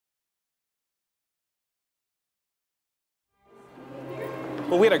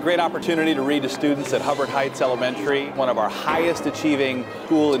Well, we had a great opportunity to read to students at Hubbard Heights Elementary, one of our highest achieving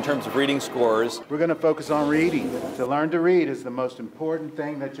school in terms of reading scores. We're going to focus on reading. To learn to read is the most important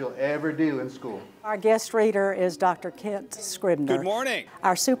thing that you'll ever do in school. Our guest reader is Dr. Kent Scribner. Good morning.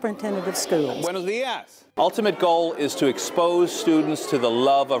 Our superintendent of schools. Buenos dias. Ultimate goal is to expose students to the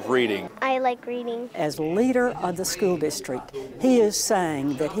love of reading. I like reading. As leader of the school district, he is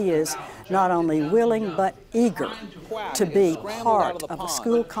saying that he is not only willing but eager to be part of a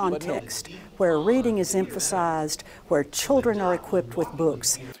school context where reading is emphasized, where children are equipped with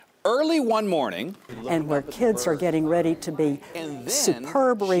books. Early one morning, and where kids are getting ready to be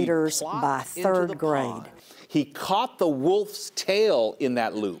superb readers by third grade. He caught the wolf's tail in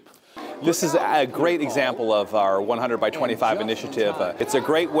that loop. This is a great example of our 100 by 25 initiative. It's a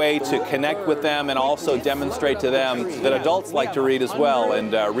great way to connect with them and also demonstrate to them that adults like to read as well,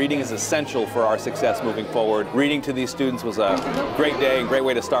 and reading is essential for our success moving forward. Reading to these students was a great day and great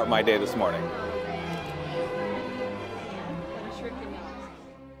way to start my day this morning.